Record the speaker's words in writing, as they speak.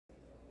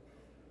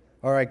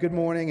All right, good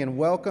morning and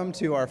welcome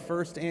to our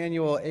first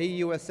annual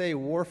AUSA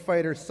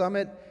Warfighter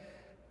Summit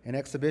and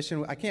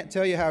Exhibition. I can't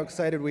tell you how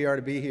excited we are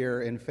to be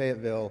here in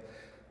Fayetteville.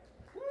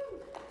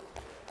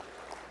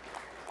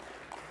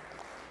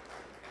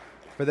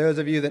 For those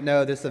of you that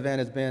know, this event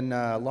has been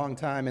a long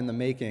time in the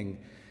making,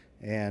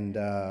 and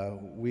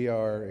we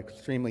are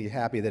extremely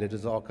happy that it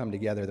has all come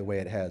together the way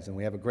it has. And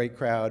we have a great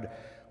crowd,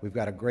 we've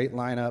got a great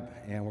lineup,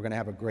 and we're going to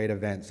have a great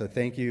event. So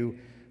thank you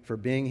for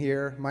being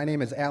here. My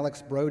name is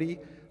Alex Brody.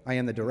 I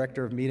am the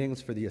Director of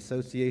Meetings for the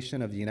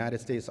Association of the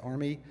United States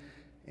Army.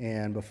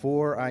 And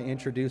before I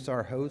introduce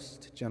our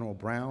host, General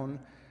Brown,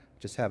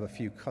 just have a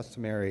few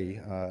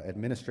customary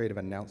administrative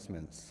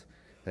announcements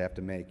that I have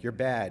to make. Your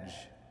badge.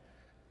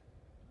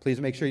 Please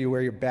make sure you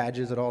wear your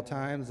badges at all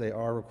times. They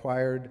are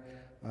required.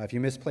 If you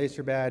misplace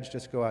your badge,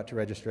 just go out to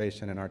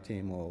registration and our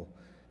team will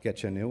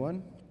get you a new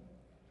one.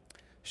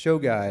 Show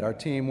guide. Our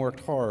team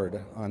worked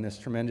hard on this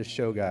tremendous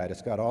show guide.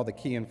 It's got all the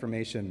key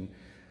information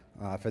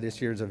for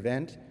this year's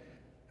event.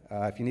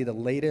 If you need the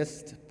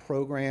latest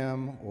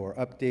program or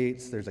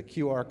updates, there's a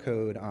QR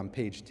code on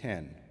page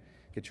 10.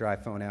 Get your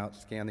iPhone out,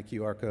 scan the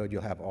QR code,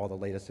 you'll have all the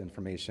latest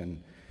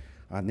information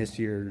on this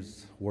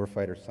year's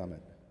Warfighter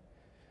Summit.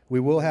 We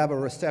will have a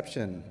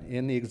reception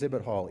in the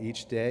exhibit hall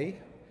each day,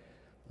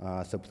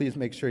 so please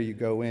make sure you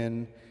go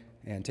in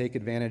and take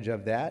advantage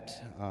of that.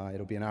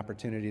 It'll be an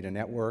opportunity to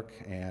network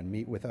and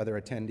meet with other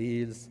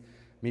attendees,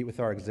 meet with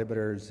our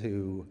exhibitors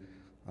who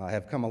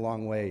have come a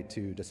long way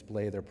to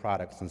display their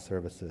products and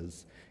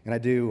services. And I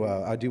do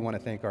want to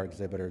thank our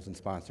exhibitors and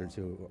sponsors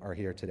who are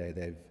here today.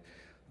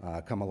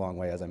 They've come a long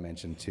way, as I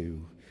mentioned,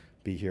 to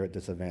be here at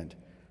this event.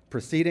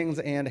 Proceedings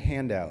and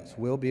handouts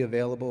will be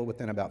available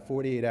within about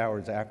 48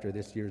 hours after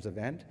this year's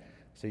event.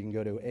 So you can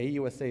go to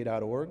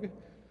ausa.org,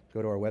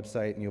 go to our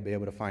website, and you'll be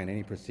able to find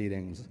any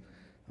proceedings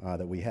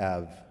that we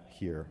have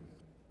here.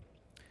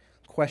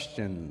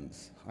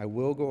 Questions. I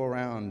will go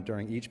around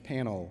during each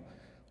panel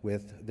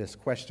with this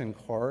question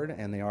card,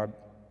 and they are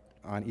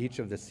on each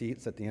of the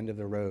seats at the end of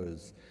the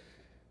rows.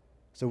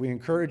 So we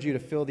encourage you to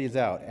fill these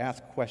out,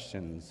 ask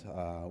questions.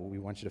 We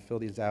want you to fill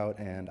these out,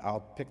 and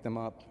I'll pick them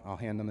up, I'll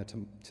hand them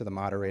to the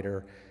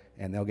moderator,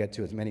 and they'll get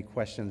to as many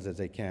questions as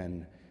they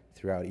can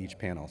throughout each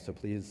panel. So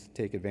please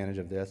take advantage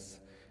of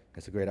this.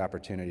 It's a great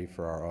opportunity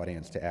for our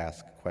audience to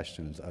ask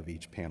questions of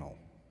each panel.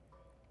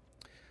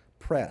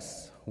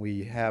 Press.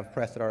 We have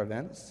press at our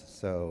events,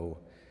 so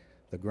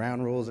the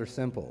ground rules are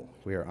simple.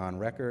 We are on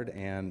record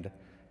and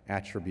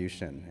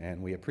attribution,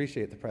 and we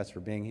appreciate the press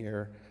for being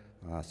here,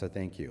 so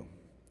thank you.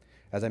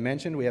 As I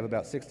mentioned, we have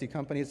about 60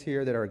 companies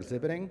here that are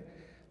exhibiting,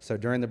 so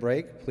during the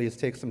break, please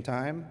take some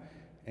time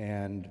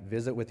and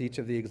visit with each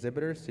of the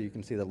exhibitors so you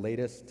can see the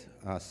latest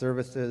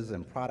services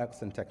and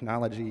products and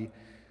technology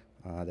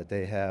that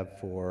they have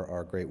for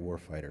our great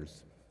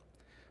warfighters.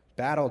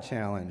 Battle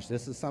Challenge,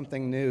 this is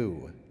something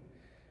new.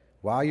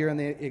 While you're in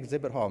the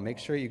exhibit hall, make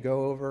sure you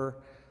go over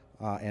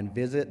and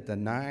visit the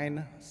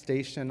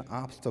 9-station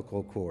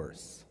obstacle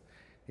course.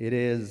 It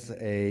is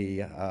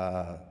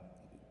a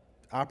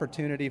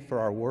opportunity for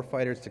our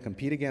warfighters to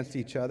compete against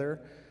each other.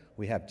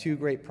 We have 2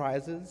 great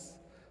prizes.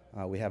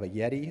 We have a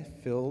Yeti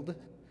filled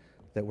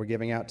that we're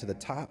giving out to the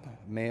top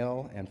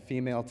male and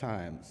female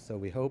times. So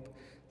we hope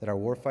that our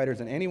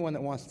warfighters and anyone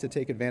that wants to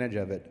take advantage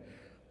of it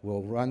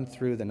will run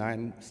through the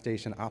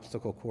 9-station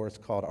obstacle course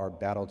called our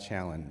Battle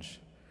Challenge.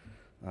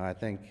 I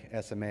think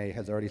SMA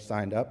has already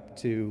signed up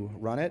to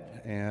run it,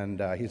 and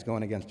he's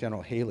going against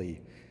General Haley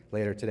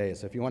later today.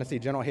 So if you want to see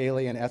General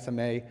Haley and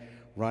SMA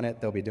run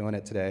it, they'll be doing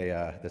it today,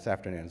 this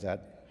afternoon. Is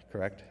that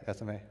correct,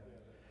 SMA?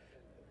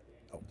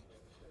 Oh.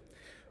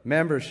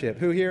 Membership.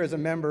 Who here is a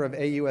member of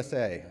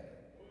AUSA?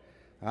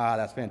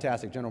 That's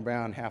fantastic. General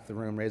Brown, half the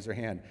room, raise their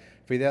hand.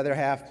 For the other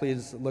half,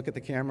 please look at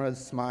the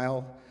cameras,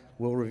 smile.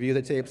 We'll review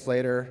the tapes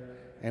later,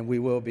 and we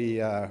will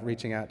be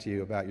reaching out to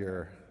you about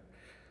your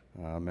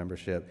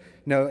membership.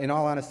 No, in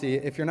all honesty,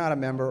 if you're not a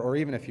member, or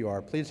even if you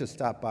are, please just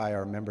stop by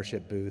our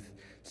membership booth.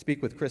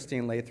 Speak with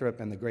Christine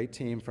Lathrop and the great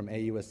team from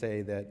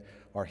AUSA that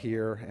are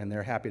here, and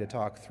they're happy to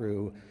talk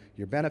through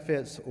your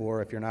benefits,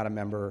 or if you're not a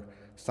member,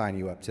 sign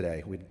you up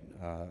today. We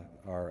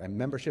are a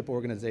membership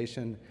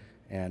organization,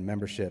 and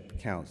membership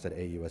counts at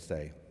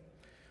AUSA.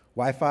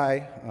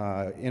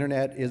 Wi-Fi,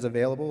 internet is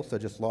available, so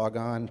just log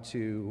on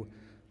to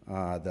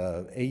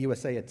the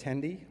AUSA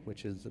attendee,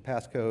 which is the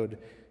passcode,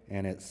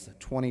 and it's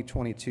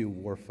 2022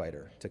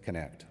 Warfighter to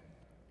connect.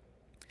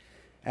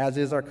 As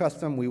is our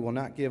custom, we will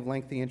not give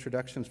lengthy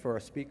introductions for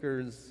our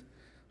speakers,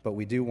 but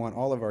we do want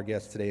all of our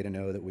guests today to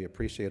know that we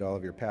appreciate all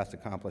of your past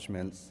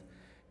accomplishments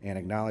and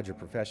acknowledge your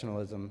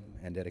professionalism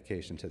and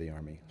dedication to the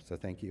Army. So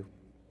thank you.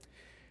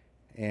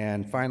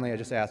 And finally, I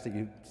just ask that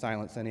you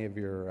silence any of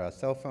your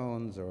cell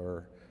phones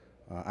or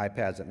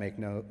iPads that make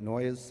no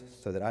noise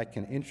so that I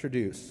can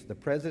introduce the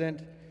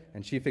President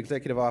and Chief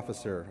Executive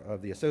Officer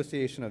of the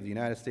Association of the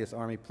United States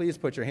Army. Please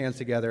put your hands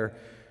together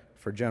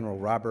for General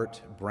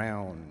Robert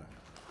Brown.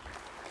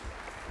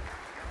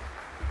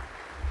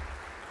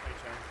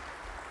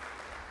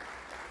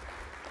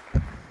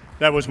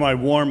 That was my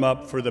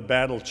warm-up for the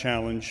battle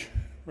challenge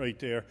right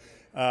there.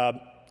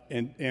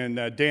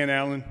 Dan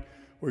Allen,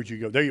 where'd you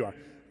go? There you are.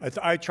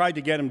 I tried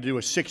to get him to do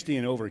a 60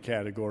 and over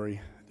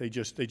category. They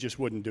just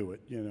wouldn't do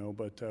it, you know.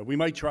 But we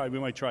might try. We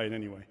might try it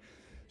anyway.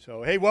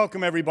 So hey,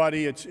 welcome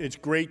everybody. It's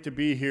great to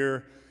be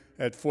here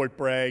at Fort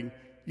Bragg.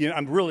 You know,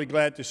 I'm really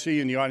glad to see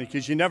you in the audience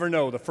because you never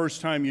know. The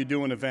first time you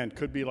do an event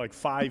could be like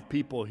 5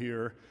 people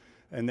here,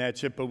 and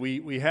that's it. But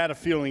we had a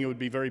feeling it would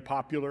be very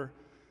popular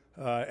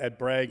at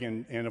Bragg,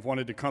 and have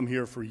wanted to come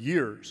here for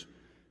years.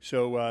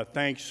 So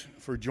thanks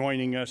for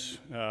joining us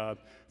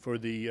for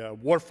the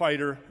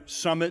Warfighter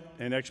Summit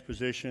and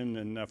Exposition,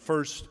 and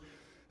first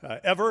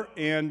ever,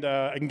 and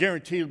I can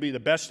guarantee it'll be the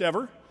best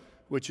ever,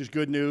 which is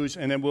good news.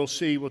 And then we'll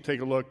see, we'll take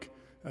a look,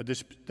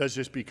 does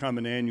this become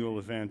an annual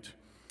event?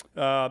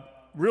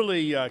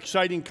 Really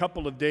exciting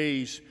couple of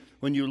days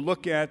when you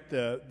look at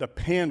the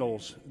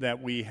panels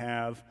that we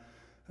have,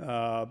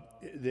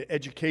 the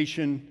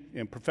education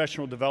and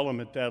professional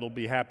development that'll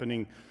be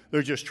happening.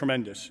 They're just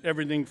tremendous.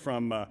 Everything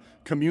from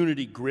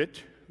community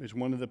grit is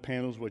one of the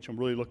panels, which I'm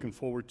really looking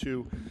forward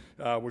to.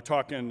 We're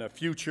talking the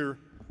future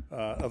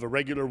of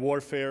irregular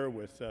warfare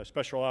with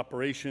special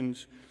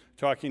operations,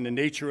 talking the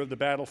nature of the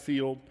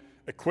battlefield,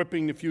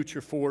 equipping the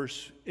future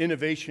force,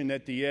 innovation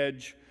at the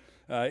edge,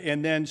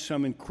 and then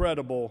some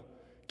incredible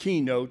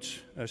keynotes,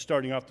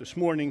 starting off this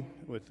morning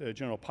with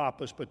General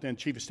Poppas, but then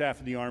Chief of Staff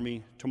of the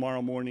Army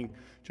tomorrow morning.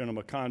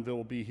 General McConville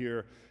will be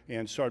here,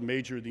 and Sergeant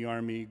Major of the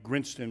Army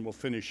Grinston will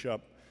finish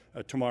up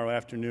tomorrow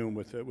afternoon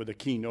with a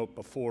keynote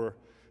before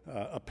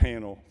a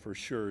panel for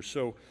sure.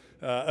 So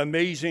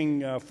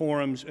amazing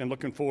forums, and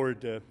looking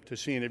forward to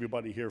seeing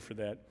everybody here for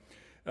that.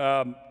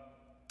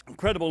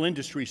 Incredible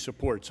industry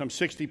support, some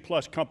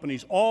 60-plus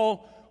companies,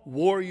 all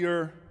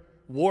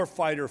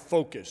warfighter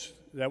focused.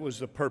 That was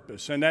the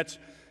purpose, and that's,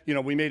 you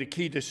know, we made a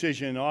key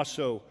decision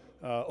also,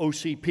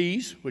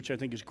 OCPs, which I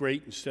think is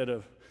great, instead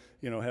of,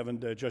 you know, having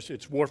to just,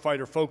 it's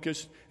warfighter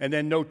focused, and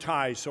then no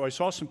ties. So I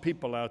saw some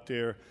people out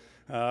there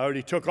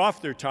already took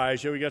off their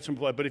ties. Yeah, we got some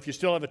blood, but if you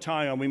still have a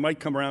tie on, we might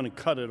come around and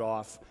cut it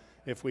off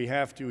if we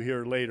have to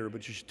here later,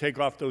 but you should take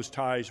off those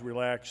ties,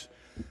 relax,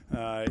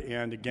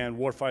 and again,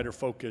 warfighter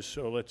focus,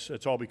 so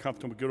let's all be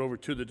comfortable. Get over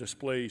to the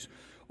displays.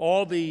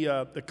 All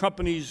the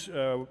companies,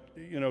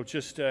 you know,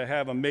 just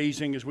have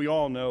amazing, as we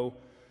all know,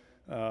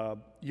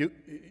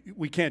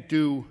 we can't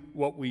do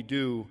what we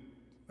do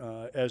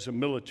as a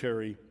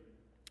military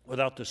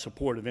without the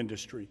support of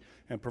industry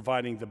and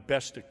providing the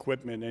best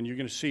equipment. And you're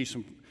going to see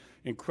some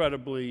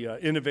incredibly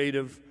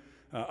innovative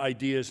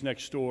ideas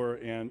next door,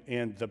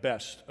 and the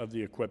best of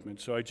the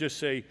equipment. So I just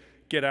say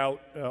get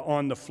out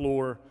on the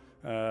floor.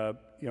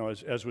 You know,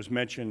 as was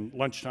mentioned,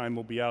 lunchtime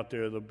will be out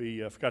there. There'll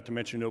be, I forgot to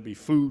mention, there'll be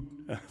food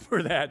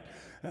for that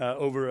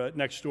over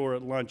next door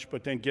at lunch,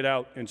 but then get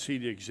out and see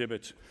the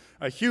exhibits.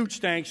 A huge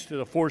thanks to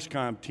the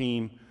ForceCom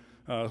team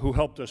who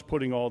helped us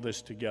putting all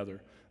this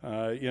together.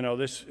 You know,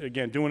 this,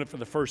 again, doing it for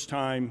the first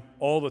time,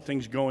 all the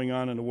things going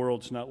on in the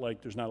world, it's not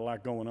like there's not a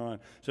lot going on.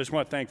 So I just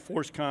want to thank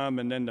ForceCom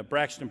and then the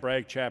Braxton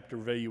Bragg chapter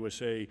of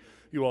AUSA.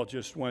 You all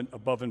just went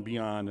above and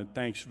beyond, and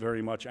thanks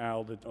very much,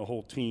 Al, the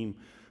whole team.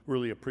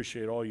 Really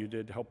appreciate all you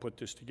did to help put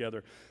this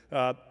together.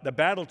 The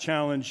battle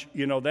challenge,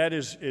 you know, that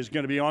is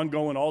going to be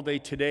ongoing all day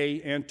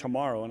today and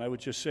tomorrow. And I would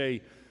just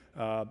say,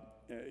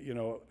 you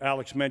know,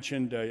 Alex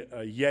mentioned a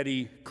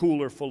Yeti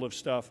cooler full of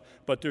stuff,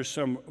 but there's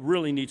some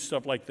really neat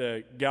stuff like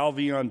the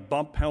Galvion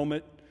bump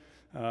helmet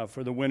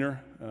for the winter,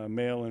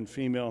 male and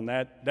female, and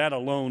that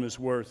alone is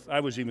worth. I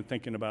was even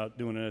thinking about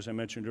doing it, as I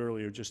mentioned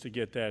earlier, just to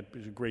get that.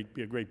 It'd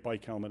be a great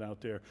bike helmet out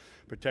there,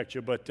 protect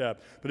you. But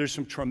there's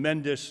some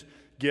tremendous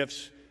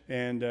gifts.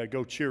 And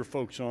go cheer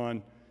folks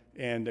on.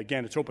 And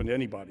again, it's open to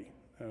anybody,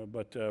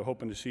 but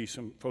hoping to see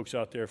some folks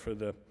out there for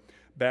the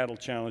battle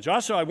challenge.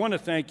 Also, I want to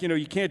thank, you know,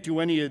 you can't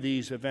do any of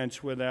these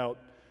events without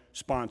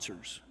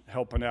sponsors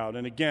helping out.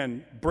 And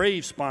again,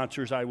 brave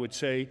sponsors, I would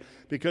say,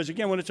 because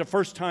again, when it's a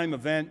first-time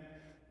event,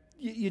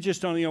 you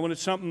just don't, you know, when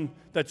it's something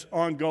that's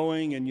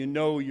ongoing and you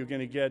know you're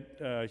going to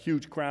get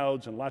huge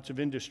crowds and lots of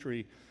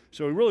industry.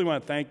 So we really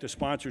want to thank the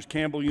sponsors.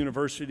 Campbell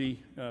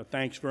University,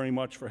 thanks very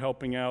much for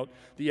helping out.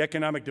 The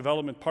Economic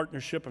Development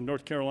Partnership of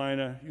North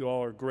Carolina, you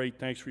all are great.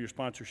 Thanks for your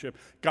sponsorship.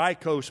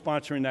 Geico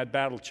sponsoring that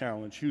battle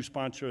challenge, huge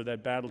sponsor of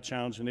that battle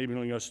challenge,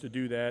 enabling us to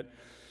do that.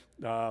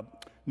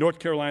 North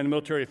Carolina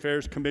Military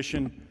Affairs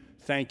Commission,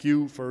 thank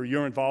you for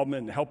your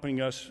involvement in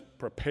helping us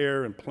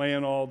prepare and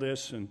plan all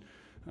this, and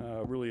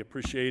really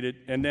appreciate it.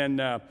 And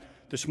then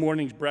this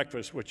morning's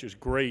breakfast, which is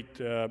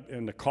great,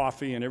 and the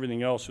coffee and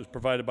everything else is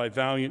provided by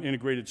Valiant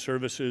Integrated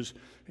Services,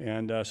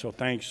 and so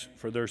thanks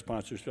for their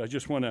sponsors. I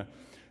just want to,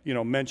 you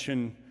know,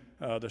 mention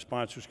the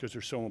sponsors because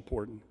they're so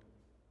important.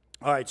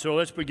 All right, so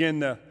let's begin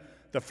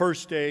the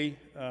first day,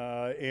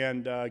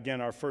 and again,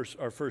 our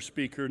first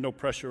speaker. No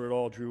pressure at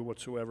all, Drew,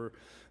 whatsoever.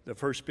 The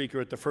first speaker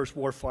at the first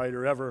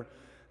Warfighter ever,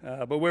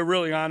 but we're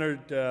really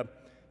honored.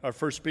 Our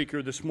first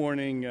speaker this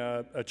morning,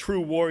 a true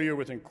warrior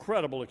with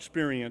incredible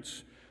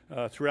experience.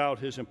 Throughout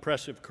his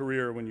impressive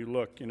career, when you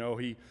look, you know,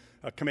 he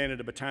commanded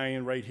a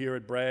battalion right here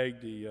at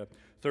Bragg, the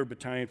 3rd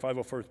Battalion,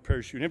 501st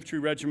Parachute Infantry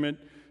Regiment,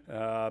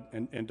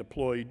 and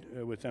deployed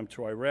with them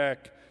to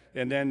Iraq.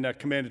 And then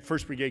commanded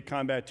 1st Brigade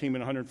Combat Team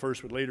in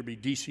 101st, would later be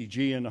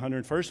DCG in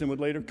 101st, and would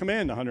later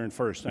command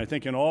 101st. And I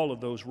think in all of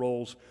those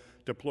roles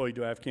deployed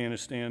to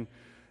Afghanistan.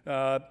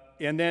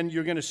 And then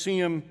you're going to see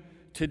him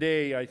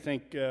today, I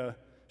think,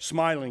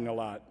 smiling a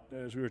lot,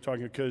 as we were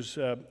talking, because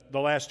the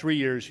last 3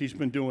 years he's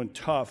been doing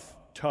tough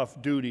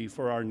duty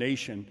for our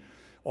nation.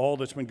 All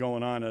that's been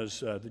going on as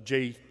the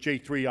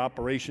J3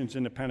 operations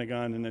in the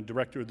Pentagon and the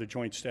director of the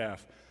Joint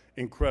Staff.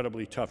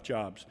 Incredibly tough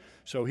jobs.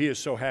 So he is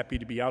so happy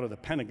to be out of the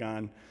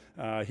Pentagon.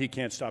 He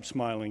can't stop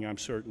smiling, I'm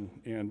certain,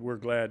 and we're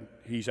glad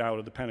he's out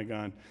of the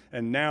Pentagon.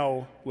 And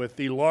now with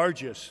the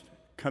largest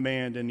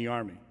command in the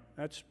Army.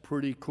 That's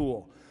pretty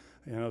cool.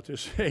 You know, to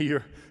say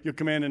you're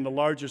commanding the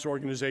largest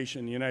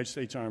organization in the United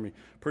States Army,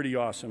 pretty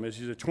awesome. As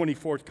he's the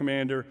 24th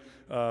commander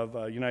of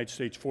United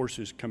States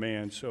Forces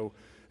Command. So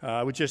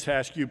I would just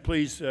ask you,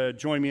 please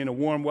join me in a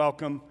warm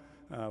welcome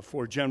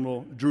for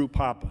General Drew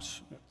Poppas,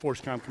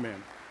 FORSCOM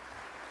Commander.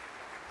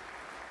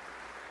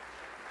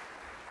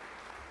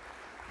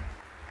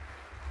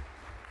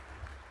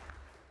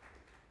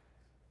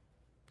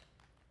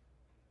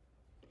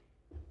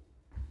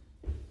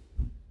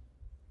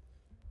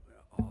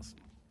 Awesome.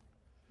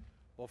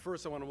 Well,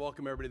 first I want to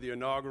welcome everybody to the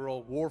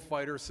inaugural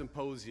Warfighter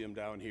Symposium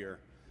down here.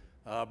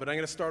 But I'm going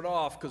to start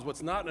off because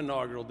what's not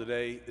inaugural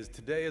today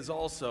is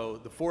also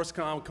the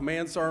FORSCOM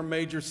Command Sergeant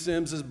Major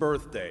Sims'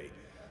 birthday.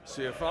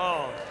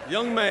 CFO,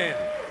 young man.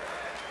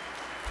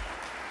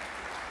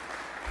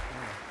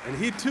 And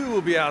he too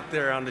will be out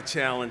there on the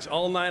challenge,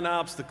 all 9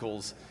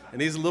 obstacles.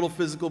 And he's a little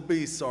physical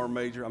beast, Sergeant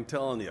Major, I'm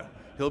telling you.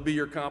 He'll be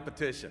your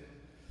competition.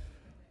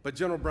 But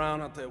General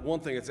Brown, I'll tell you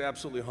one thing, it's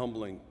absolutely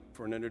humbling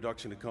for an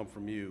introduction to come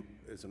from you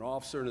as an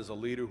officer and as a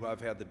leader who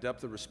I've had the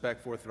depth of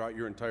respect for throughout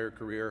your entire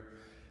career.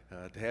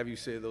 To have you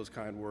say those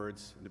kind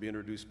words and to be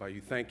introduced by you,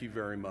 thank you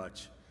very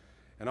much.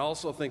 And I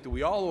also think that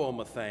we all owe him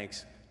a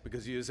thanks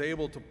because he is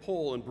able to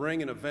pull and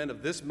bring an event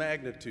of this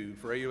magnitude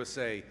for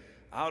AUSA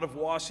out of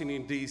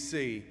Washington,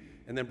 D.C.,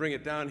 and then bring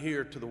it down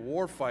here to the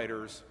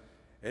warfighters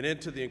and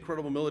into the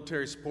incredible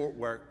military support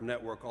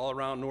network all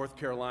around North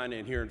Carolina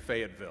and here in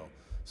Fayetteville.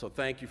 So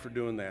thank you for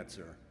doing that,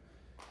 sir.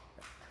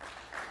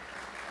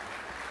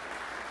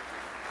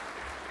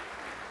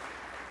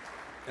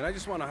 And I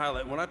just want to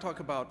highlight, when I talk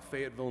about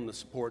Fayetteville and the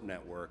support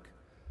network,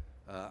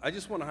 I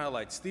just want to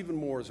highlight Stephen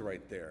Moore's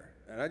right there.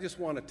 And I just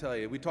want to tell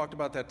you, we talked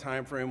about that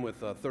time frame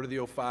with 3rd of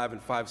the 05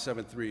 and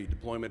 573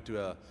 deployment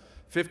to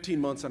 15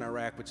 months in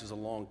Iraq, which is a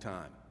long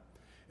time.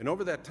 And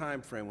over that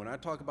time frame, when I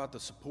talk about the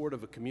support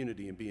of a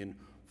community and being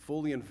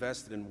fully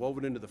invested and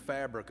woven into the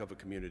fabric of a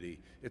community,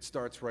 it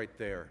starts right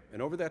there.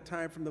 And over that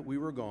time frame that we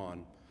were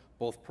gone,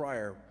 both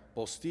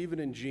Stephen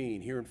and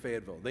Jean here in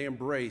Fayetteville, they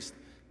embraced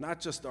not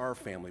just our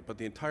family, but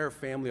the entire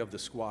family of the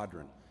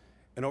squadron.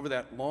 And over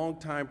that long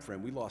time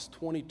frame, we lost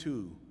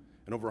 22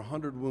 and over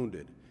 100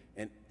 wounded.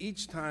 And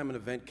each time an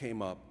event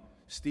came up,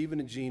 Stephen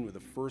and Jean were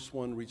the first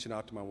one reaching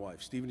out to my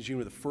wife. Stephen and Jean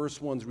were the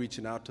first ones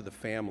reaching out to the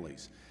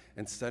families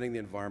and setting the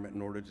environment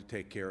in order to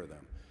take care of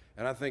them.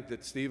 And I think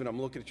that, Stephen,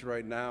 I'm looking at you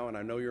right now, and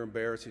I know you're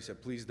embarrassed. He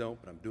said, please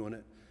don't, but I'm doing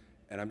it.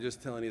 And I'm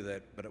just telling you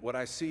that, but what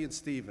I see in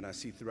Stephen, I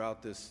see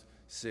throughout this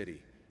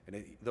city.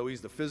 And though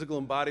he's the physical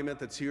embodiment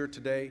that's here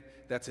today,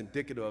 that's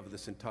indicative of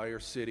this entire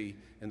city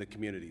and the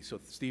community. So,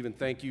 Stephen,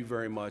 thank you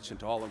very much, and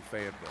to all in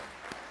Fayetteville.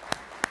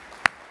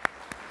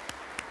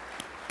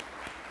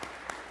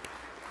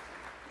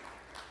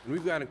 And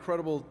we've got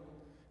incredible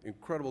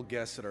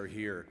guests that are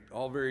here,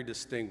 all very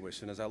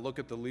distinguished. And as I look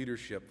at the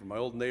leadership from my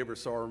old neighbor,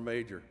 Sergeant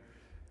Major,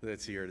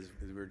 that's here, as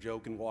we were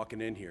joking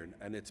walking in here,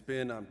 and it's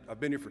been, I've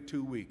been here for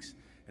 2 weeks,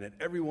 and at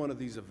every one of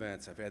these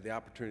events, I've had the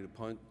opportunity to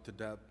punt to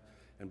death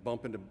and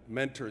bump into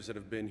mentors that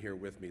have been here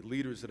with me,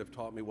 leaders that have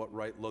taught me what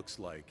right looks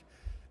like,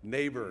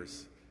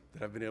 neighbors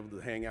that I've been able to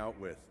hang out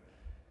with.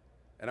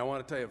 And I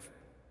want to tell you,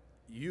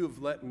 you have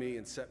let me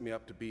and set me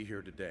up to be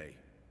here today.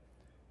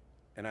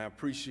 And I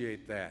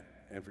appreciate that.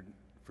 And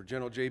for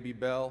General J.B.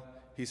 Bell,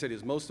 he said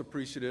he's most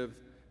appreciative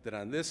that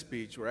on this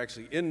speech we're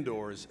actually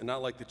indoors and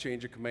not like the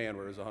change of command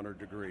where it was 100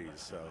 degrees.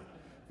 So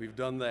we've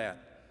done that.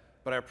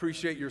 But I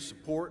appreciate your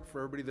support for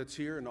everybody that's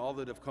here and all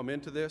that have come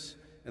into this,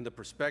 and the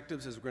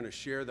perspectives as we're going to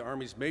share the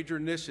Army's major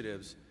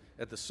initiatives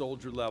at the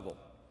soldier level.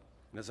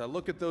 And as I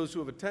look at those who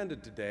have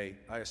attended today,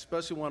 I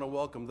especially want to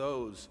welcome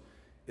those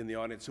in the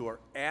audience who are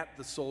at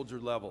the soldier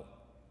level,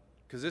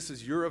 because this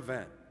is your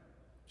event.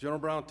 General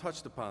Brown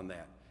touched upon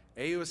that.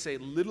 AUSA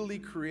literally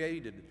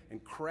created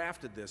and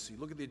crafted this. You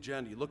look at the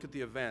agenda, you look at the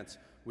events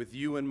with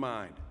you in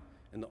mind.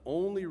 And the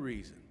only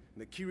reason,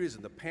 and the key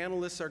reason the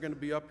panelists are going to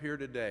be up here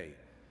today,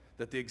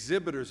 that the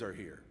exhibitors are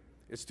here,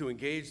 is to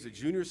engage the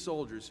junior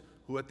soldiers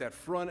who are at that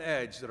front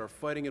edge that are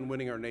fighting and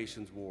winning our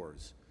nation's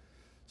wars.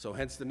 So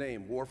hence the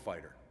name,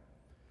 Warfighter.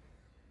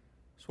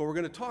 So what we're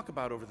going to talk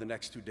about over the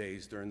next 2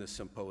 days during this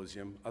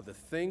symposium are the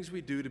things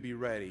we do to be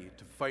ready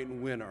to fight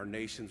and win our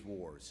nation's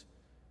wars,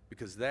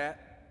 because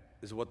that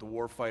is what the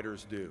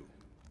warfighters do.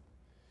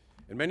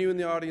 And many of you in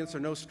the audience are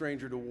no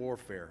stranger to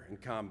warfare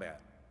and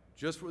combat.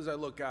 Just as I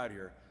look out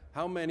here,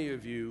 how many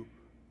of you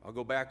I'll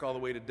go back all the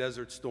way to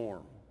Desert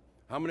Storm.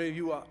 How many of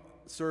you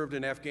served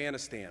in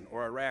Afghanistan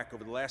or Iraq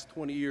over the last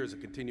 20 years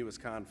of continuous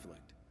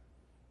conflict?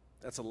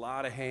 That's a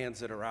lot of hands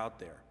that are out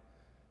there.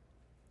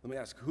 Let me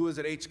ask, who was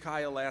at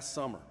HKIA last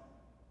summer?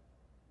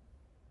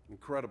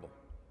 Incredible.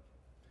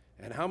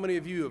 And how many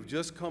of you have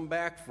just come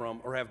back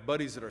from or have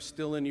buddies that are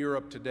still in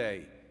Europe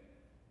today?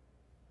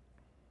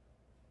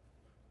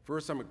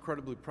 First, I'm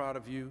incredibly proud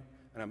of you,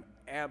 and I'm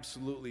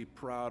absolutely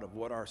proud of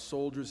what our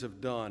soldiers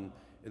have done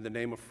in the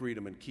name of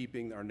freedom and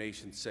keeping our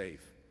nation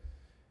safe.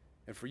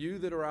 And for you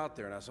that are out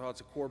there, and I saw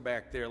it's a core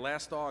back there,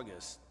 last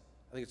August,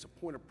 I think it's a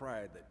point of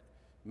pride that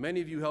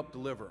many of you helped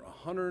deliver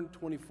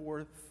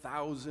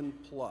 124,000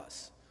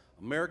 plus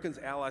Americans,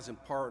 allies,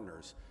 and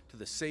partners to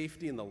the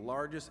safety in the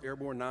largest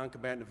airborne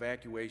non-combatant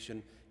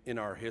evacuation in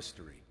our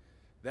history.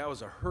 That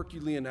was a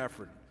Herculean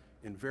effort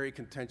in very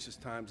contentious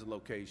times and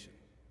location.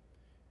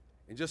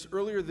 And just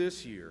earlier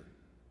this year,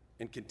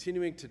 and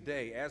continuing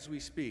today as we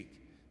speak,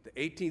 the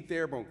 18th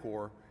Airborne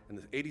Corps and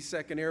the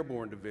 82nd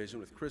Airborne Division,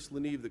 with Chris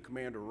Leneve, the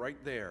commander, right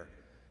there,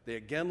 they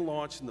again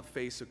launched in the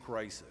face of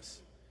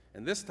crisis.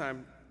 And this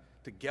time,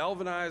 to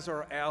galvanize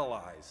our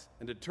allies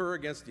and deter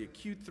against the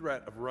acute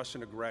threat of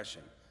Russian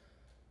aggression.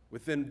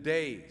 Within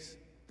days,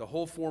 the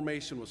whole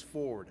formation was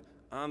forward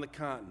on the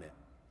continent,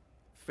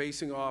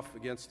 facing off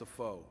against the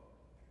foe.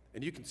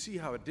 And you can see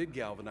how it did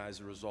galvanize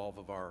the resolve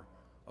of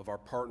our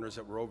partners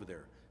that were over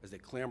there as they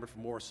clamored for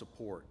more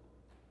support.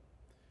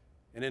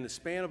 And in the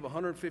span of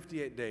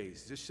 158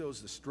 days, this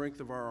shows the strength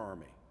of our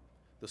Army.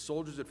 The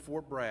soldiers at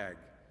Fort Bragg,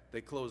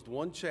 they closed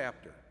one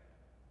chapter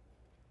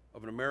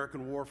of an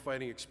American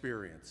warfighting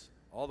experience.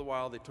 All the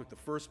while, they took the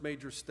first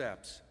major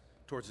steps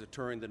towards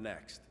deterring the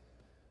next.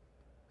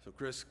 So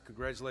Chris,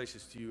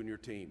 congratulations to you and your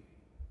team.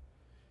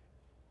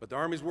 But the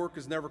Army's work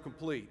is never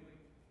complete.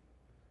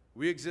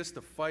 We exist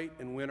to fight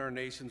and win our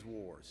nation's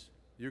wars.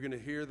 You're going to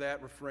hear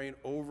that refrain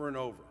over and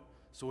over.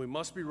 So we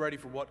must be ready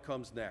for what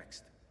comes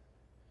next.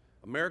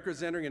 America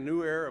is entering a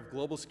new era of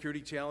global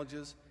security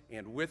challenges,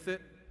 and with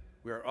it,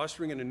 we are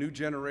ushering in a new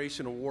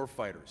generation of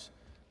warfighters.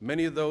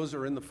 Many of those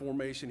are in the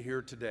formation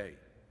here today.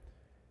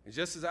 And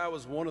just as I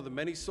was one of the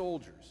many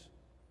soldiers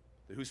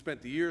who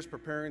spent the years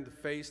preparing to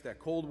face that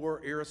Cold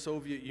War era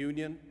Soviet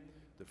Union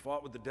that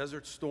fought with the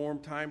Desert Storm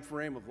time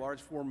frame of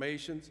large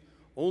formations,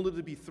 only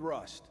to be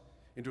thrust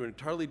into an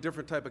entirely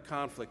different type of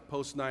conflict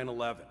post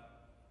 9/11.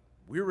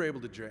 We were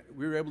able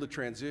to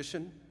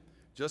transition,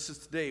 just as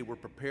today we're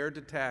prepared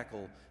to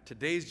tackle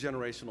today's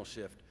generational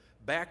shift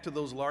back to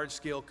those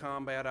large-scale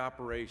combat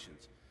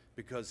operations.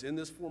 Because in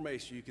this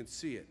formation, you can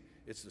see it.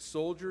 It's the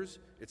soldiers,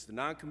 it's the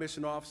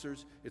non-commissioned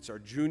officers, it's our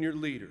junior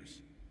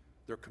leaders.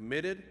 They're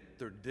committed,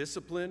 they're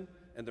disciplined,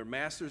 and they're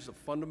masters of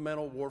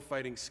fundamental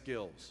warfighting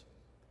skills.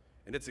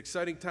 And it's an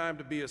exciting time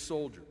to be a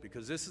soldier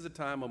because this is a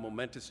time of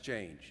momentous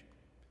change.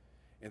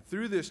 And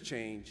through this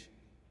change,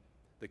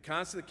 the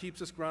constant that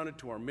keeps us grounded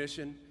to our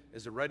mission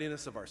is the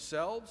readiness of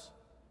ourselves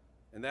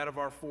and that of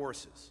our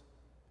forces.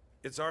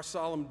 It's our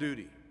solemn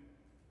duty.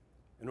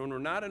 And when we're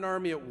not an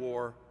army at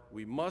war,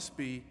 we must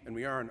be, and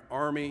we are an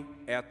army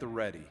at the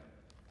ready.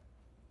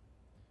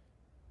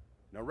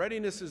 Now,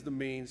 readiness is the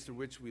means through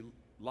which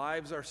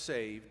lives are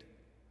saved,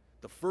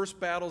 the first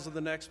battles of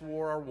the next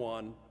war are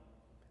won,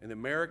 and the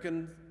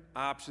American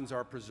options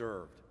are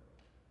preserved.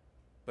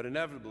 But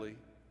inevitably,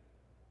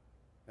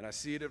 and I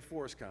see it at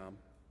FORSCOM,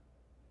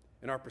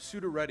 in our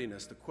pursuit of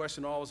readiness, the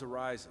question always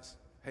arises,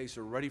 hey,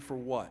 sir, ready for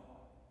what?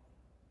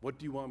 What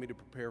do you want me to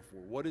prepare for?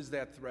 What is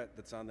that threat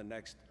that's on the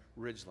next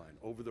ridgeline,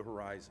 over the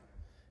horizon?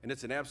 And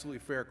it's an absolutely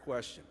fair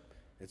question.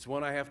 It's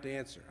one I have to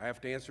answer. I have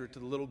to answer it to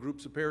the little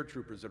groups of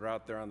paratroopers that are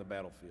out there on the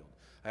battlefield.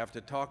 I have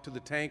to talk to the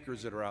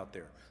tankers that are out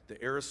there,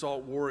 the air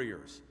assault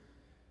warriors.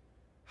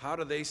 How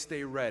do they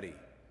stay ready?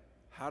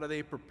 How do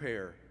they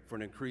prepare for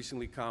an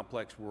increasingly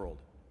complex world?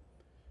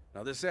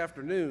 Now this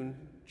afternoon,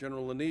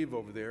 General Leneve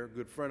over there, a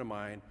good friend of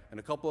mine, and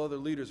a couple other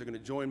leaders are going to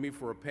join me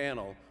for a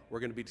panel. We're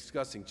going to be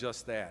discussing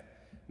just that.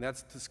 And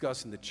that's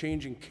discussing the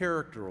changing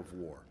character of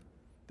war.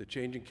 The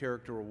changing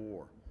character of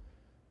war.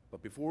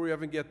 But before we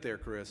even get there,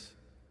 Chris,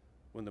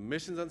 when the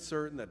mission's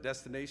uncertain, that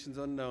destination's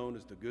unknown,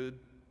 as the good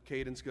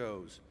cadence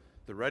goes,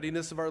 the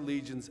readiness of our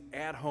legions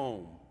at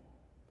home,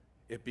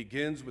 it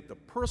begins with the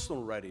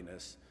personal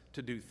readiness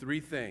to do three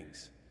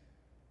things.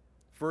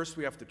 First,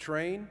 we have to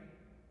train.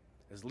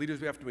 As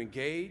leaders, we have to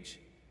engage.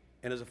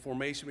 And as a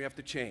formation, we have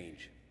to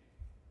change.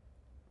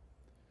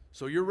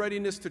 So your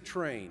readiness to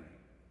train,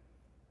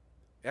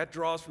 that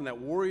draws from that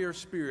warrior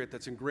spirit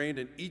that's ingrained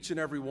in each and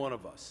every one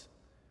of us.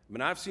 I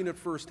mean, I've seen it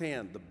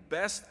firsthand. The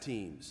best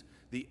teams,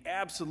 the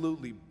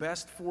absolutely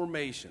best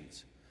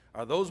formations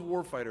are those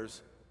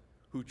warfighters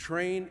who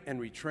train and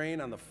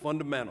retrain on the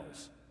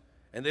fundamentals.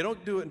 And they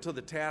don't do it until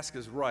the task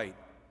is right,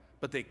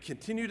 but they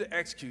continue to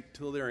execute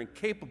till they're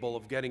incapable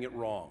of getting it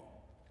wrong.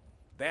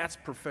 That's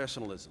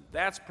professionalism.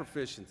 That's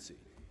proficiency.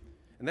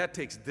 And that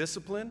takes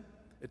discipline.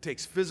 It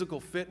takes physical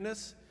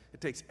fitness.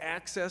 It takes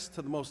access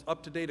to the most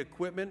up-to-date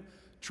equipment,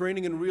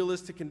 training in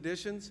realistic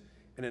conditions,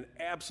 and an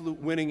absolute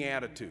winning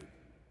attitude.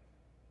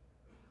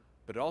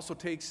 But it also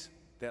takes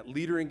that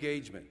leader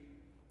engagement,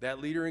 That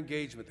leader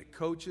engagement that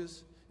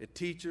coaches, it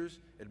teaches,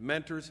 it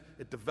mentors,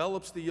 it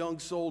develops the young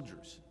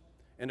soldiers,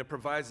 and it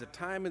provides the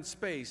time and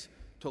space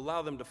to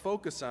allow them to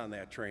focus on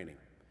that training.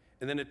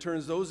 And then it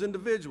turns those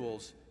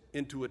individuals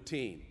into a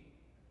team.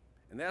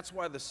 And that's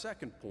why the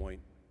second point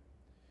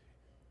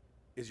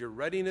is your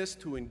readiness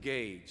to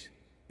engage.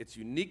 It's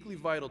uniquely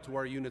vital to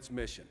our unit's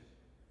mission.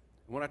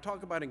 And when I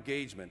talk about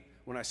engagement,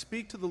 when I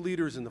speak to the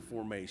leaders in the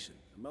formation,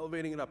 I'm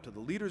elevating it up to the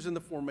leaders in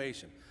the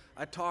formation,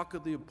 I talk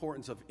of the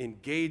importance of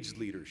engaged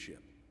leadership.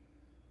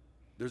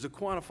 There's a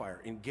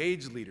quantifier,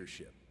 engaged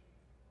leadership.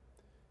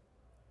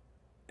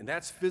 And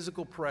that's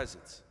physical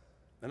presence.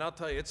 And I'll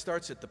tell you, it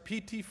starts at the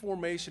PT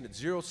formation at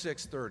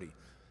 0630.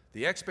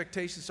 The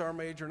expectation Sergeant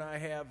Major and I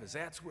have is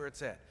that's where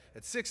it's at.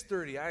 At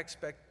 6:30, I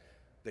expect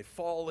they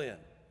fall in.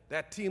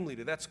 That team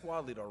leader, that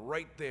squad leader,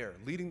 right there,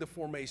 leading the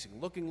formation,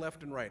 looking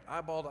left and right,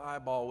 eyeball to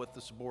eyeball with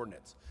the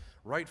subordinates.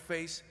 Right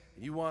face,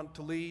 and you want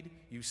to lead,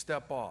 you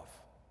step off.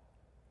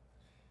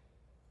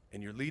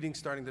 And you're leading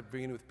starting at the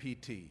beginning with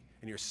PT,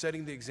 and you're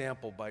setting the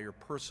example by your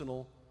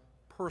personal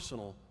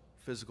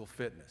physical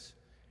fitness.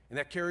 And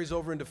that carries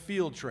over into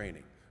field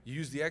training. You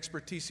use the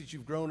expertise that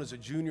you've grown as a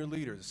junior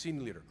leader, as a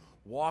senior leader,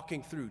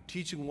 walking through,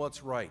 teaching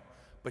what's right.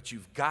 But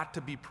you've got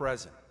to be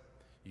present.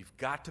 You've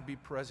got to be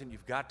present.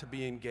 You've got to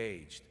be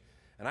engaged.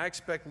 And I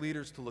expect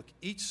leaders to look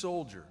each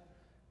soldier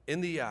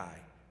in the eye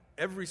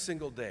every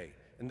single day.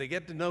 And they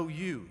get to know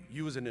you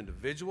as an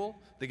individual.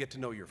 They get to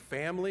know your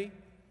family.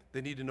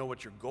 They need to know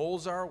what your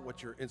goals are,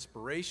 what your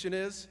inspiration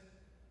is.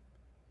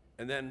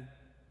 And then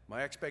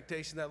my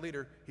expectation of that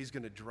leader, he's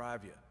going to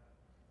drive you.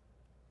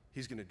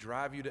 He's going to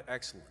drive you to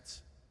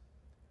excellence.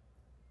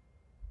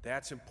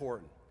 That's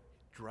important,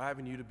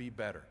 driving you to be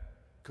better,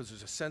 because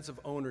there's a sense of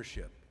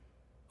ownership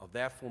of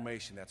that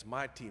formation. That's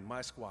my team,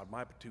 my squad,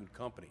 my platoon,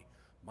 company,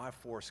 my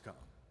force com.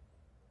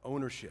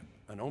 Ownership,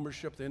 an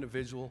ownership of the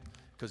individual,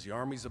 because the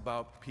Army's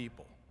about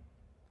people.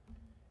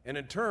 And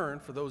in turn,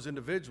 for those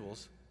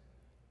individuals,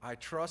 I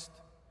trust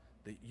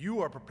that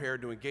you are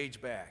prepared to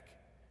engage back.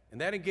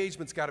 And that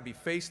engagement's got to be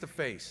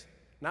face-to-face,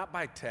 not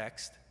by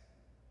text,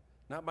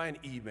 not by an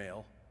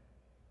email.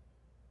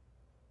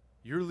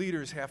 Your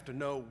leaders have to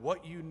know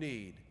what you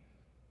need,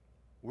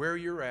 where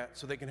you're at,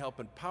 so they can help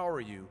empower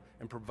you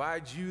and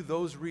provide you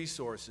those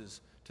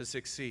resources to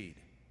succeed.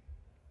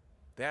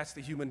 That's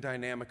the human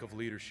dynamic of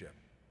leadership.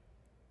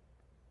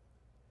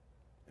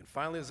 And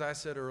finally, as I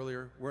said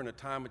earlier, we're in a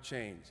time of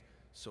change.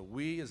 So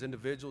we as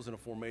individuals in a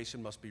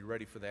formation must be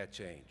ready for that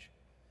change.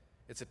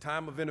 It's a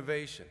time of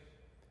innovation.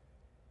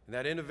 And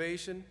that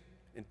innovation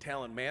in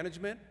talent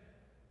management,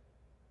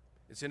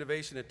 it's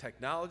innovation in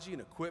technology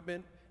and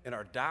equipment, in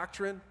our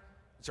doctrine,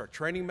 it's our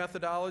training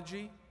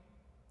methodology.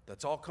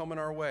 That's all coming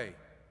our way.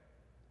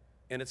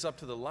 And it's up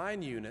to the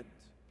line unit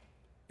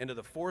and to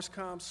the Force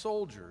Com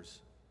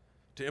soldiers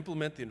to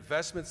implement the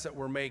investments that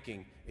we're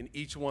making in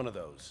each one of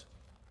those.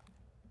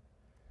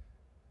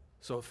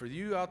 So for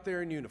you out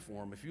there in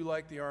uniform, if you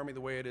like the Army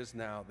the way it is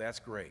now, that's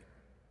great.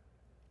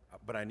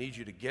 But I need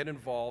you to get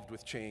involved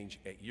with change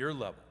at your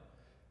level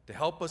to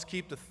help us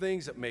keep the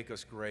things that make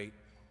us great,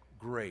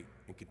 great,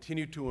 and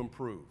continue to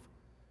improve.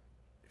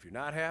 If you're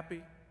not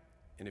happy,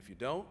 and if you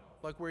don't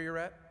like where you're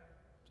at,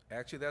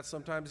 actually that's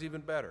sometimes even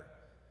better.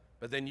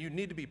 But then you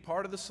need to be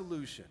part of the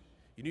solution.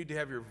 You need to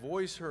have your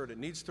voice heard. It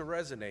needs to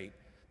resonate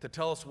to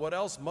tell us what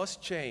else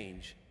must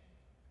change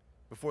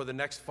before the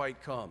next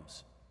fight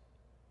comes.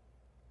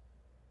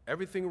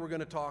 Everything we're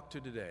going to talk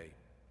to today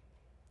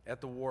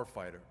at the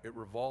Warfighter, it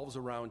revolves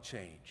around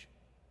change,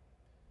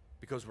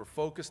 because we're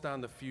focused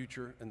on the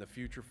future and the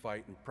future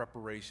fight and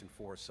preparation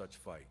for such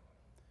fight.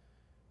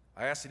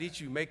 I ask that each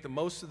of you make the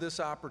most of this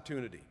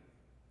opportunity.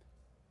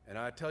 And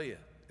I tell you,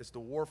 it's the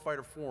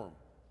Warfighter Forum.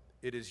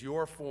 It is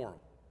your forum.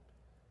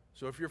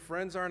 So if your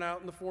friends aren't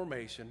out in the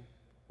formation,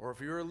 or if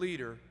you're a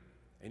leader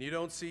and you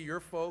don't see your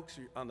folks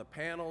on the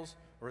panels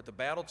or at the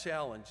battle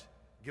challenge,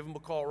 give them a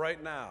call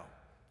right now.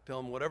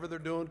 Tell them whatever they're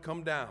doing,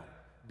 come down.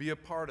 Be a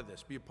part of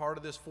this. Be a part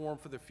of this forum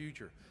for the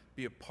future.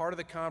 Be a part of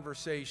the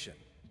conversation.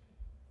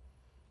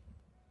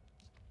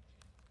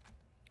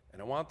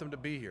 And I want them to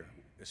be here.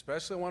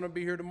 Especially I want them to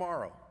be here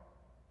tomorrow.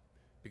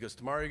 Because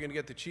tomorrow you're going to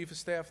get the Chief of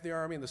Staff of the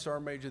Army and the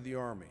Sergeant Major of the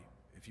Army.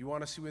 If you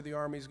want to see where the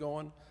Army's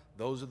going,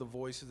 those are the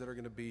voices that are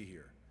going to be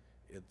here.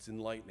 It's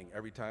enlightening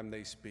every time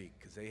they speak,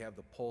 because they have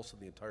the pulse of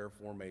the entire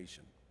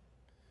formation.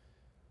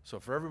 So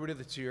for everybody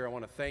that's here, I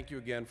want to thank you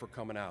again for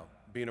coming out,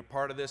 being a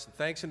part of this, and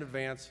thanks in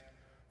advance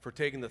for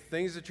taking the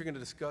things that you're going to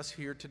discuss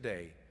here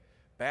today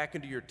back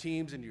into your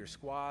teams, into your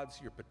squads,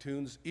 your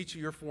platoons, each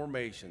of your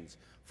formations,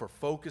 for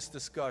focused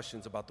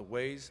discussions about the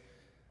ways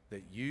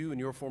that you and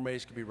your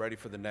formation can be ready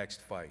for the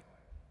next fight.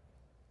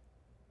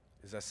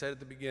 As I said at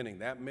the beginning,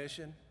 that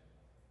mission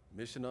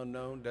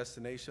unknown,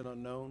 destination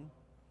unknown,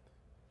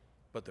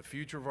 but the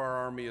future of our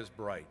Army is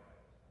bright.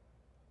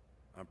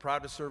 I'm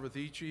proud to serve with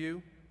each of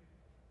you,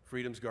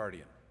 Freedom's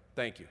Guardian.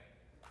 Thank you.